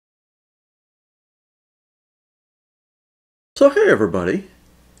So hey everybody,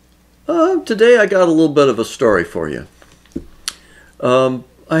 today I got a little bit of a story for you.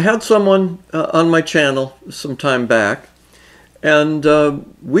 I had someone on my channel some time back, and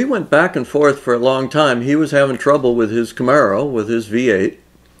we went back and forth for a long time. He was having trouble with his Camaro, with his V8.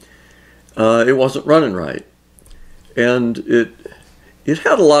 It wasn't running right, and it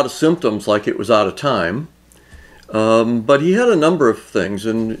had a lot of symptoms like it was out of time, but he had a number of things,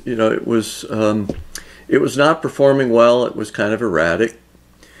 and you know, it was not performing well. It was kind of erratic,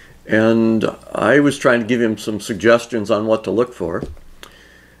 and I was trying to give him some suggestions on what to look for.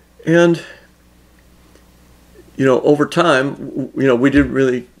 And you know, over time, you know, we didn't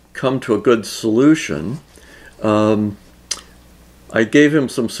really come to a good solution. I gave him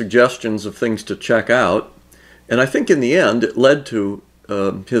some suggestions of things to check out, and I think in the end it led to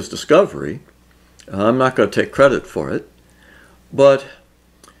his discovery. I'm not going to take credit for it, but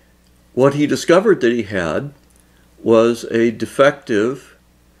what he discovered that he had was a defective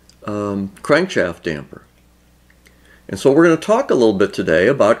crankshaft damper. And so we're going to talk a little bit today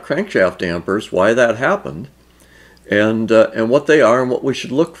about crankshaft dampers, why that happened, and what they are and what we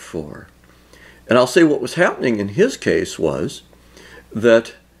should look for. And I'll say what was happening in his case was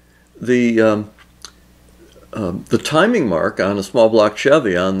that the timing mark on a small block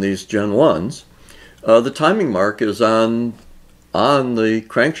Chevy on these Gen 1s, the timing mark is on the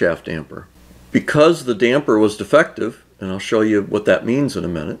crankshaft damper. Because the damper was defective, and I'll show you what that means in a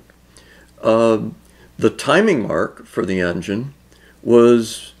minute, the timing mark for the engine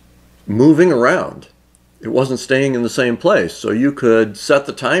was moving around. It wasn't staying in the same place. So you could set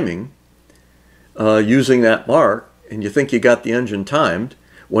the timing using that mark, and you think you got the engine timed,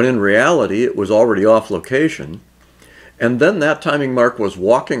 when in reality it was already off location. And then that timing mark was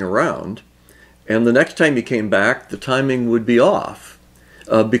walking around, and the next time you came back, the timing would be off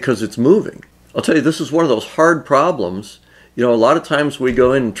because it's moving. I'll tell you, this is one of those hard problems. You know, a lot of times we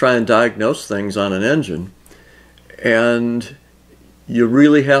go in and try and diagnose things on an engine, and you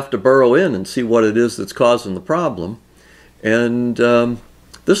really have to burrow in and see what it is that's causing the problem. And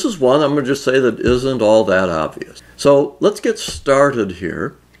this is one, I'm going to just say, that isn't all that obvious. So let's get started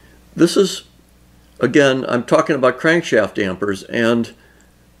here. This is, again, I'm talking about crankshaft dampers, and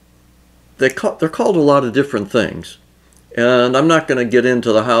they're called a lot of different things. And I'm not going to get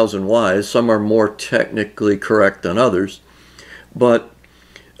into the hows and whys. Some are more technically correct than others. But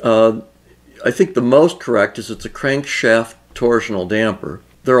I think the most correct is it's a crankshaft torsional damper.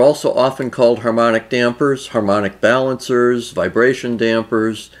 They're also often called harmonic dampers, harmonic balancers, vibration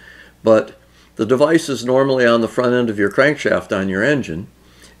dampers. But the device is normally on the front end of your crankshaft on your engine.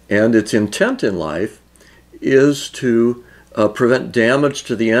 And its intent in life is to prevent damage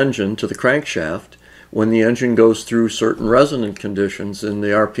to the engine, to the crankshaft, when the engine goes through certain resonant conditions in the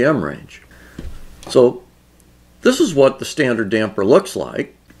RPM range. So this is what the standard damper looks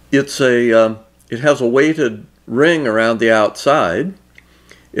like. It has a weighted ring around the outside.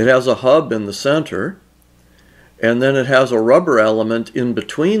 It has a hub in the center, and then it has a rubber element in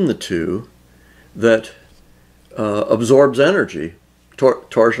between the two that absorbs energy,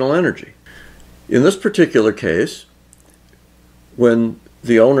 torsional energy. In this particular case, when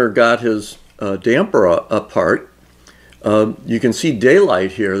the owner got his damper apart, you can see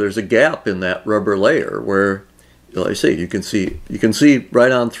daylight here. There's a gap in that rubber layer where, like I say, you can see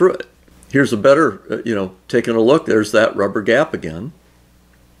right on through it. Here's a better, you know, taking a look. There's that rubber gap again.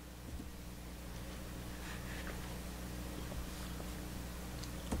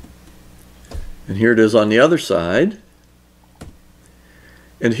 And here it is on the other side.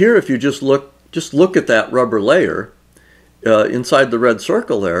 And here, if you just look at that rubber layer inside the red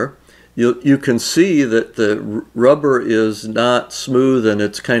circle there, you can see that the rubber is not smooth, and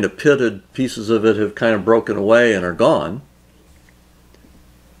it's kind of pitted. Pieces of it have kind of broken away and are gone.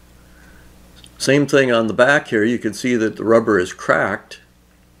 Same thing on the back here. You can see that the rubber is cracked,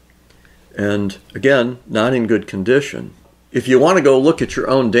 and again, not in good condition. If you want to go look at your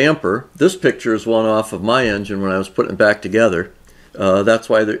own damper, this picture is one off of my engine when I was putting it back together. That's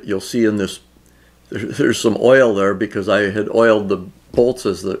why you'll see in this, there's some oil there because I had oiled the bolts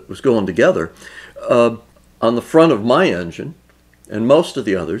as it was going together. On the front of my engine, and most of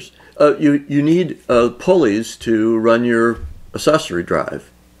the others, you need pulleys to run your accessory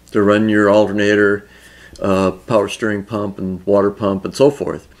drive, to run your alternator, power steering pump, and water pump, and so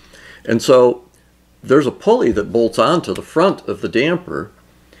forth. And so there's a pulley that bolts onto the front of the damper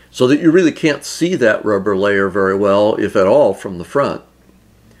so that you really can't see that rubber layer very well, if at all, from the front.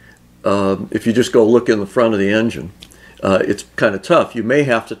 If you just go look in the front of the engine, it's kind of tough. You may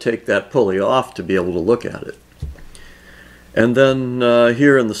have to take that pulley off to be able to look at it. And then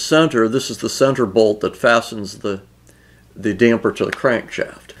here in the center, this is the center bolt that fastens the the damper to the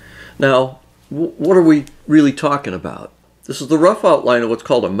crankshaft. Now, what are we really talking about? This is the rough outline of what's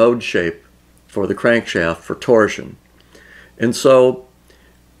called a mode shape for the crankshaft for torsion. And so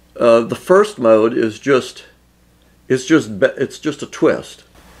the first mode is just a twist.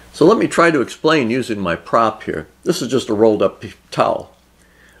 So let me try to explain using my prop here. This is just a rolled up towel,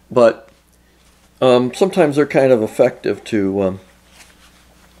 but sometimes they're kind of effective to.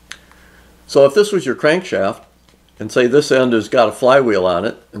 So if this was your crankshaft, and say this end has got a flywheel on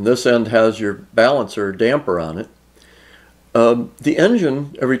it, and this end has your balancer or damper on it, the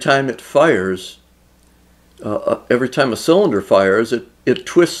engine, every time it fires, every time a cylinder fires, it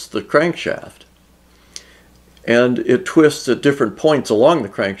twists the crankshaft. And it twists at different points along the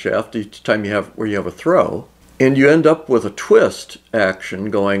crankshaft each time you have a throw. And you end up with a twist action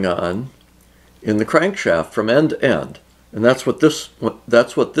going on in the crankshaft from end to end. And that's what this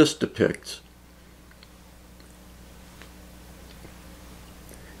depicts.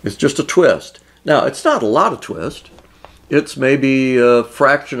 It's just a twist. Now, it's not a lot of twist. It's maybe a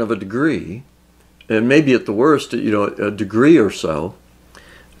fraction of a degree, and maybe at the worst, a degree or so.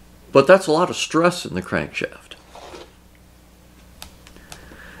 But that's a lot of stress in the crankshaft.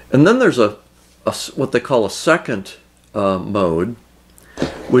 And then there's what they call a second mode,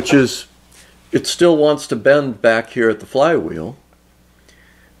 which is it still wants to bend back here at the flywheel,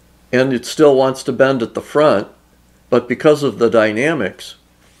 and it still wants to bend at the front, but because of the dynamics,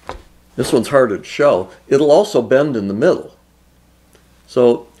 this one's harder to show, it'll also bend in the middle.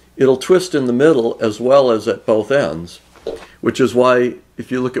 So it'll twist in the middle as well as at both ends, which is why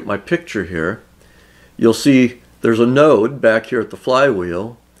if you look at my picture here, you'll see there's a node back here at the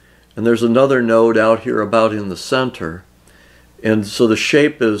flywheel, and there's another node out here about in the center. And so the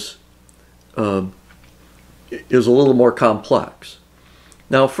shape is a little more complex.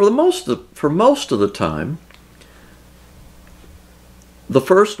 Now, for most of the time, the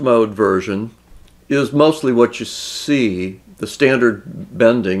first mode version is mostly what you see, the standard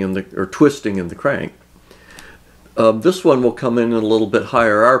bending or twisting in the crank. This one will come in at a little bit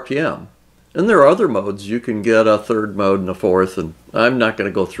higher RPM. And there are other modes. You can get a third mode and a fourth, and I'm not going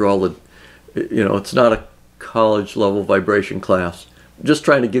to go through all the, it's not a college level vibration class. I'm just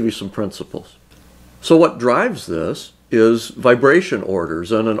trying to give you some principles. So what drives this is vibration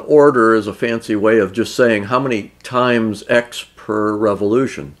orders, and an order is a fancy way of just saying how many times X per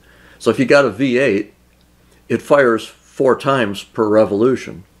revolution. So if you got a V8, it fires 4 times per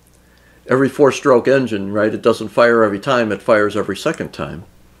revolution. Every 4-stroke engine, right, it doesn't fire every time, it fires every second time.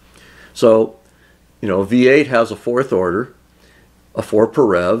 So, a V8 has a fourth order, a 4 per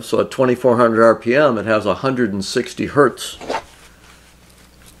rev, so at 2400 RPM it has a 160 hertz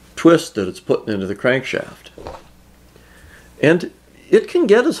twist that it's putting into the crankshaft. And it can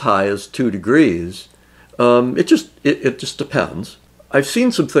get as high as 2 degrees. It just depends. I've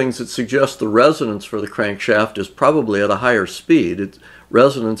seen some things that suggest the resonance for the crankshaft is probably at a higher speed.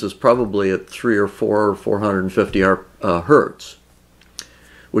 Resonance is probably at 3 or 4 or 450 hertz,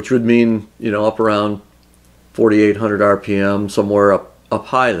 which would mean, up around 4,800 RPM, somewhere up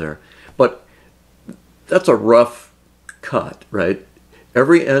high there. But that's a rough cut, right?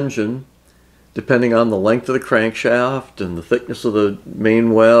 Every engine, depending on the length of the crankshaft and the thickness of the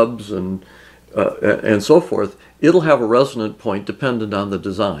main webs and so forth, it'll have a resonant point dependent on the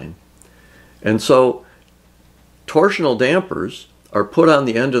design. And so torsional dampers are put on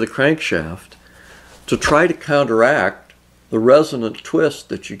the end of the crankshaft to try to counteract the resonant twist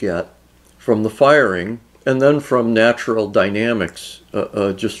that you get from the firing and then from natural dynamics,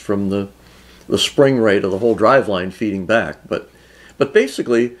 just from the spring rate of the whole driveline feeding back. But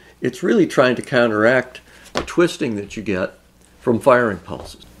basically, it's really trying to counteract the twisting that you get from firing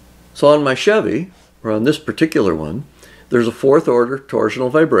pulses. So on my Chevy, or on this particular one, there's a 4th order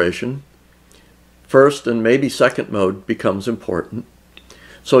torsional vibration. First and maybe second mode becomes important.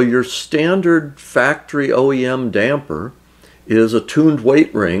 So your standard factory OEM damper is a tuned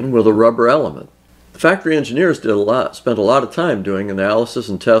weight ring with a rubber element. The factory engineers spent a lot of time doing analysis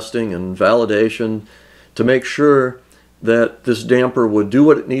and testing and validation to make sure that this damper would do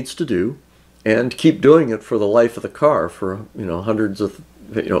what it needs to do and keep doing it for the life of the car for hundreds of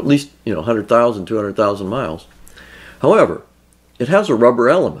at least 100,000, 200,000 miles. However, it has a rubber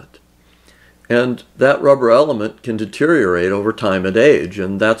element, and that rubber element can deteriorate over time and age,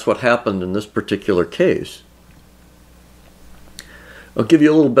 and that's what happened in this particular case. I'll give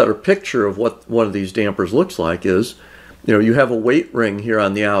you a little better picture of what one of these dampers looks like. Is you have a weight ring here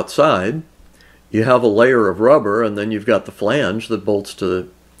on the outside, you have a layer of rubber, and then you've got the flange that bolts to the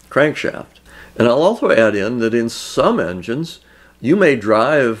crankshaft. And I'll also add in that in some engines, you may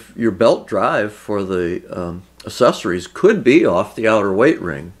drive, your belt drive for the accessories could be off the outer weight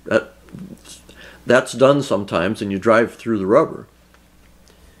ring. That's done sometimes, and you drive through the rubber.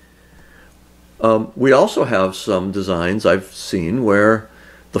 We also have some designs I've seen where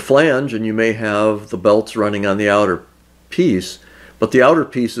the flange, and you may have the belts running on the outer piece, but the outer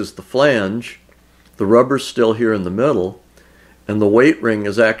piece is the flange, the rubber's still here in the middle, and the weight ring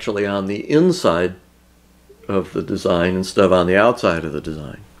is actually on the inside of the design instead of on the outside of the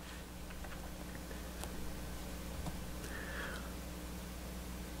design.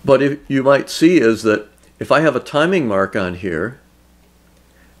 But if you might see is that if I have a timing mark on here,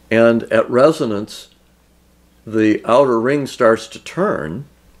 and at resonance the outer ring starts to turn,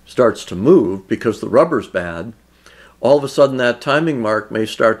 starts to move because the rubber's bad, all of a sudden that timing mark may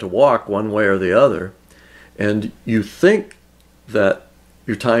start to walk one way or the other, and you think that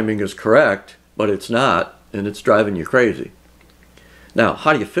your timing is correct, but it's not, and it's driving you crazy. Now,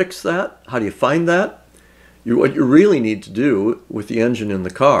 how do you fix that? How do you find that? What you really need to do with the engine in the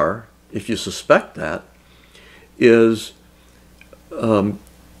car, if you suspect that, is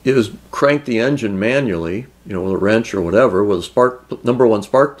crank the engine manually, with a wrench or whatever, with a number one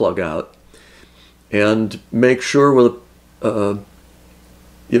spark plug out, and make sure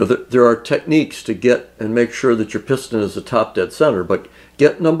there are techniques to get and make sure that your piston is the top dead center, but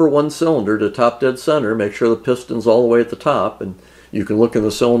get number one cylinder to top dead center, make sure the piston's all the way at the top, and you can look in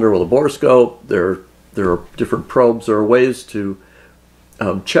the cylinder with a borescope. There are different probes, there are ways to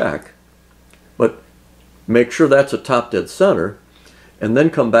check, but make sure that's a top dead center, and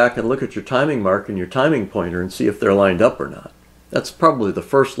then come back and look at your timing mark and your timing pointer and see if they're lined up or not. That's probably the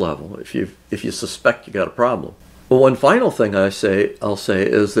first level if you suspect you got a problem. Well, one final thing I'll say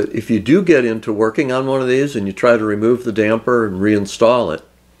is that if you do get into working on one of these and you try to remove the damper and reinstall it,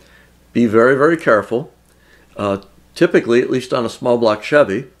 be very, very careful. Typically, at least on a small block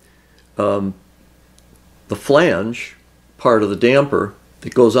Chevy, the flange part of the damper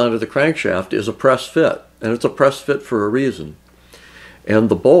that goes onto the crankshaft is a press fit, and it's a press fit for a reason. And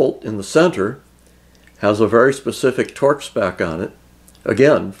the bolt in the center has a very specific torque spec on it,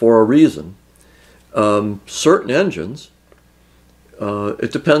 again, for a reason. Certain engines,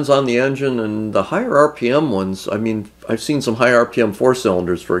 it depends on the engine, and the higher RPM ones, I mean, I've seen some high RPM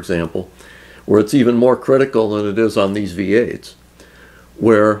 4-cylinders, for example, where it's even more critical than it is on these V8s,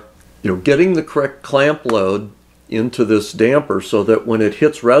 where getting the correct clamp load into this damper so that when it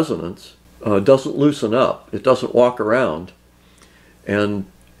hits resonance, it doesn't loosen up, it doesn't walk around, and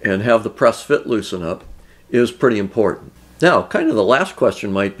have the press fit loosen up is pretty important. Now, kind of the last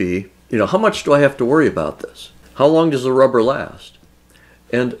question might be, how much do I have to worry about this? How long does the rubber last?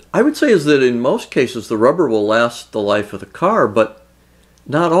 And I would say is that in most cases the rubber will last the life of the car, but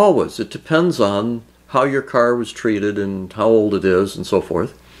not always. It depends on how your car was treated and how old it is and so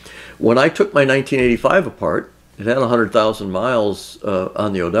forth. When I took my 1985 apart, it had 100,000 miles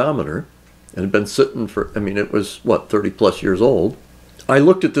on the odometer and had been sitting for, it was, 30 plus years old. I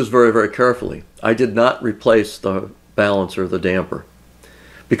looked at this very, very carefully. I did not replace the balancer, the damper,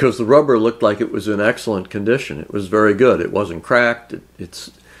 because the rubber looked like it was in excellent condition. It was very good. It wasn't cracked.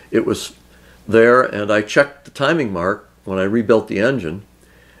 It was there, and I checked the timing mark when I rebuilt the engine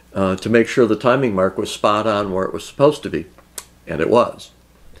to make sure the timing mark was spot on where it was supposed to be, and it was.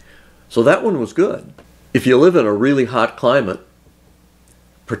 So that one was good. If you live in a really hot climate,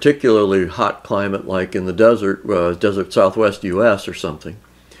 particularly hot climate like in the desert Southwest US or something,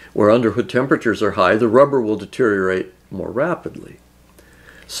 where underhood temperatures are high, the rubber will deteriorate more rapidly.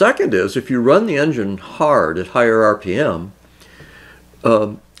 Second is, if you run the engine hard at higher RPM,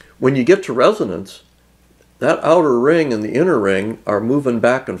 when you get to resonance, that outer ring and the inner ring are moving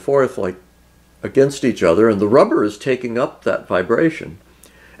back and forth like against each other, and the rubber is taking up that vibration.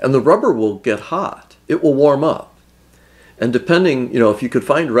 And the rubber will get hot. It will warm up. And depending, if you could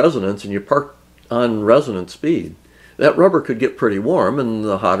find resonance and you park on resonance speed, that rubber could get pretty warm, and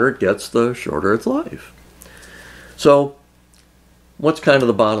the hotter it gets, the shorter its life. So what's kind of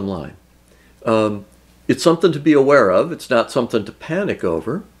the bottom line? It's something to be aware of. It's not something to panic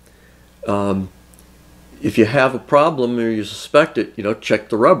over. If you have a problem or you suspect it, check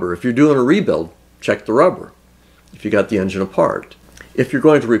the rubber. If you're doing a rebuild, check the rubber if you got the engine apart. If you're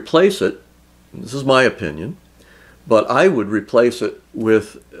going to replace it, this is my opinion, but I would replace it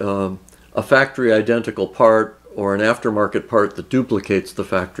with a factory identical part or an aftermarket part that duplicates the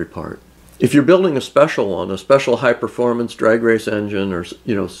factory part. If you're building a special one, a special high performance drag race engine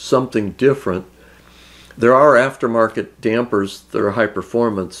or something different, there are aftermarket dampers that are high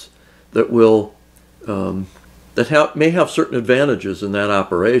performance that will may have certain advantages in that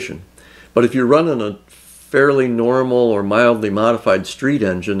operation. But if you're running a fairly normal or mildly modified street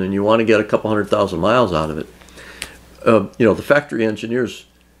engine and you want to get a couple 100,000 miles out of it, you know, the factory engineers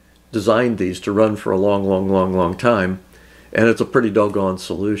designed these to run for a long time, and it's a pretty doggone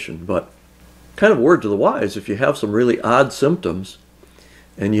solution. But kind of word to the wise, if you have some really odd symptoms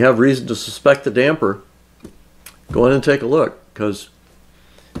and you have reason to suspect the damper, go in and take a look, because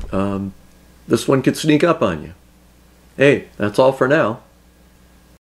this one could sneak up on you. Hey, that's all for now.